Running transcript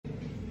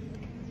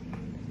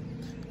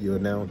You're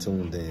now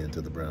tuned in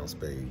to the Brown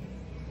Spade.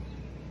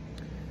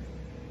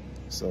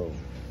 So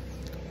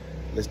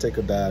let's take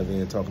a dive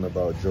in talking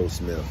about Joe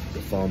Smith, the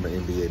former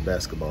NBA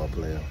basketball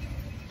player.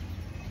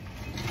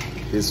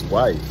 His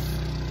wife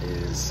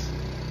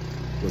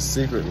was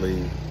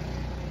secretly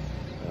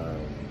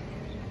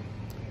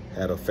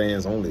have a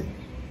fans only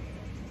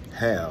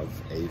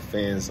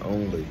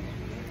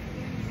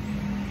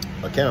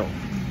account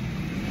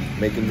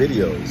making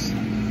videos.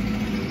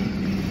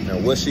 Now,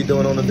 what's she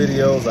doing on the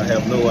videos? I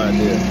have no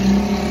idea.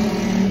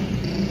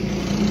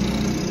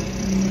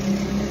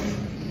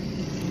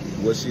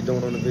 What's she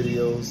doing on the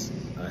videos?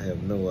 I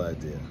have no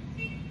idea.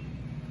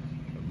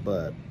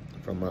 But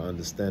from my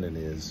understanding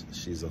is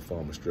she's a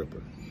former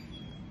stripper.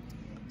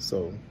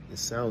 So it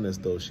sounds as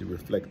though she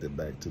reflected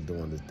back to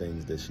doing the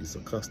things that she's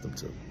accustomed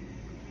to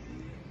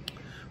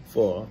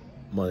for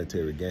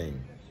monetary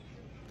gain.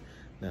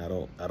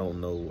 Now, I don't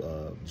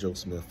know Joe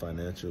Smith's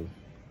financial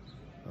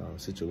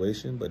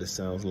situation, but it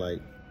sounds like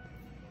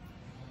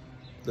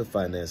the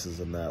finances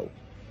are not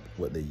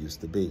what they used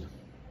to be.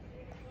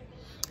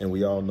 And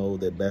we all know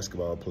that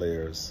basketball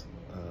players,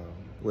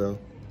 well,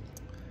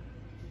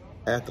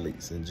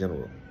 athletes in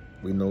general,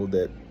 we know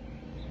that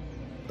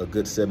a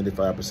good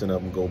 75%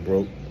 of them go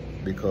broke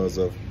because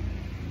of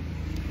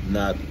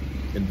not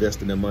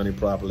investing their money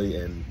properly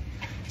and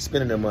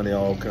spending their money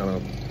all kind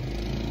of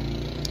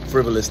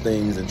frivolous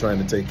things and trying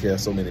to take care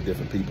of so many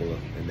different people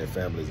and their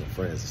families and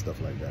friends and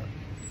stuff like that.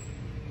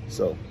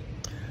 So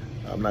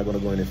I'm not going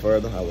to go any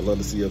further. I would love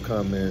to see your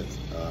comments,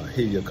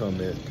 hear your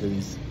comments.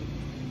 Please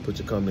put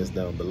your comments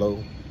down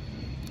below.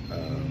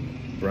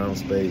 Brown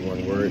Spade,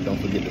 one word. Don't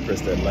forget to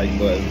press that like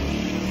button.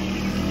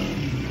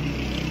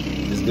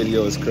 This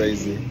video is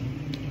crazy.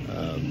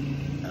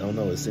 I don't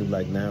know, it seems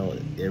like now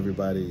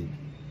everybody,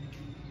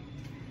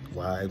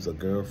 wives or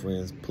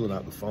girlfriends, pulling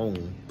out the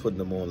phone, putting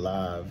them on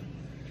live.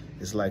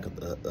 It's like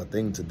a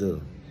thing to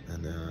do.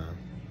 And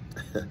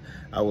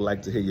I would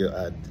like to hear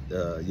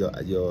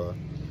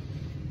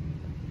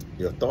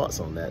your thoughts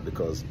on that,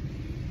 because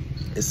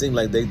it seems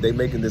like they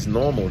making this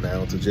normal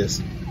now to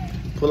just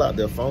pull out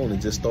their phone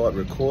and just start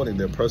recording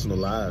their personal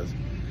lives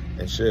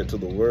and share it to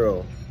the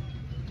world.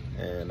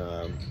 And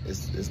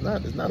it's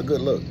not a good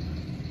look.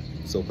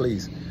 So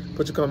please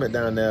put your comment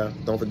down there.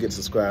 Don't forget to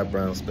subscribe,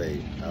 Brown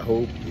Spade. I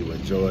hope you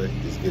enjoy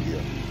this video.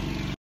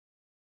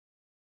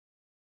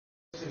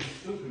 This is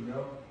stupid,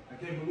 yo. I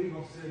can't believe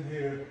I'm sitting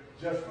here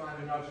just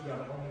finding out you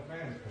got an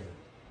OnlyFans page.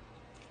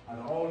 Out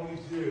of all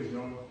these years,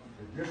 yo,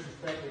 the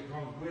disrespect that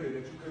comes with it,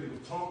 that you could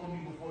have talked to me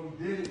before you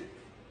did it,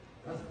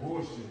 that's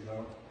bullshit,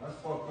 yo. That's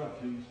fucked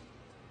up, Keith.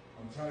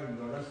 I'm telling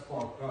you, yo, that's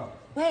fucked up.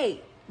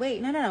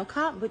 Wait, no,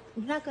 calm. But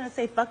you're not gonna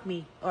say fuck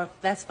me or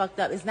that's fucked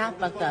up. It's not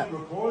fucked up. You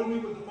recording me?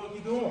 What the fuck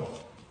you doing?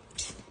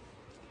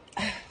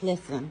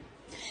 Listen,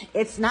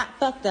 it's not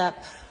fucked up,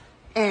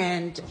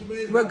 and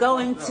we're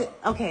going to.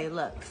 Okay,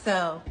 look.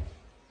 So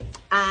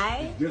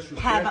I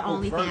have an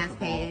OnlyFans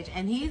page,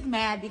 and he's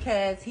mad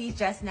because he's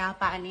just now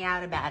finding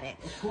out about it.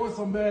 Of course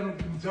I'm mad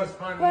I'm just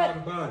finding out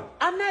about it.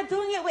 I'm not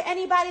doing it with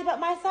anybody but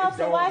myself,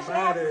 so why should I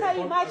have to tell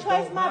you? My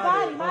choice, my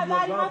body, my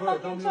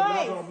fucking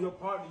choice. I'm your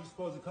partner. You're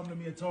supposed to come to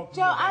me and talk to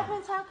me. Joe, I've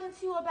been talking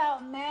to you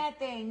about mad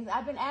things.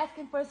 I've been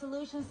asking for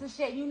solutions to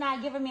shit. You're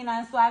not giving me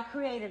none, so I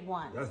created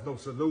one. That's no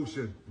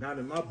solution. Not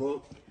in my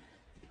book.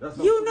 That's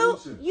no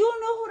solution. You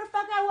knew who the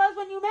fuck I was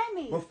when you met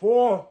me.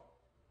 Before,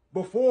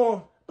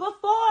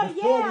 I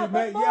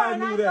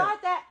knew that.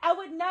 Thought that I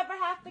would never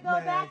have to go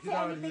back to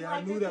anything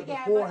like this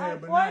again. But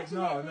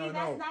unfortunately,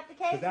 that's not the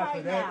case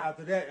right now.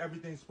 After that,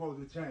 everything's supposed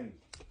to change.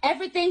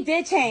 Everything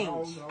did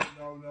change.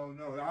 No.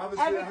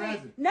 Obviously it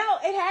hasn't. No,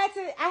 it had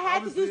to. I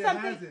had to do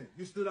something. It hasn't.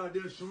 You stood out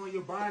there showing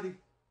your body.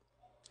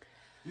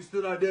 You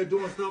stood out there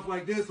doing stuff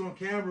like this on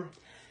camera.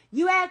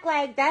 You act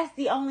like that's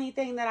the only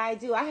thing that I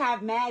do. I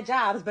have mad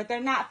jobs, but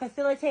they're not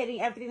facilitating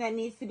everything that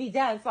needs to be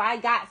done. So I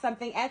got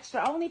something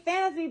extra.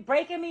 OnlyFans be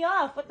breaking me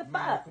off. What the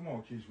fuck? Come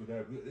on, Keish, with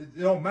that. It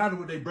don't matter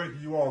what they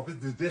breaking you off.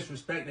 It's the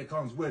disrespect that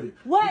comes with it.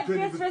 What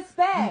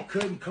disrespect?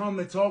 You couldn't come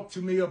and talk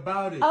to me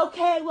about it.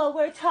 Okay, well,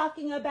 we're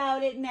talking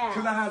about it now.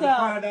 Because I had to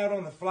find out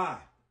on the fly.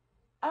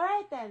 All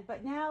right, then.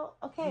 But now,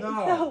 okay.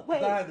 No, so,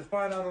 wait. I had to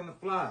find out on the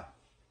fly.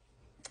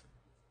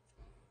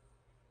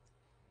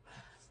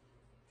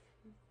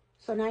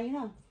 So now you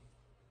know.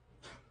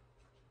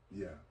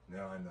 Yeah,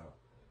 now I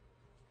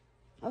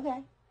know.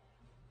 Okay.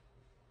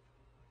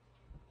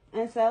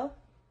 And so?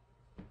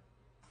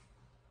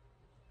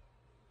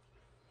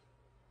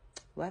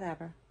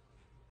 Whatever.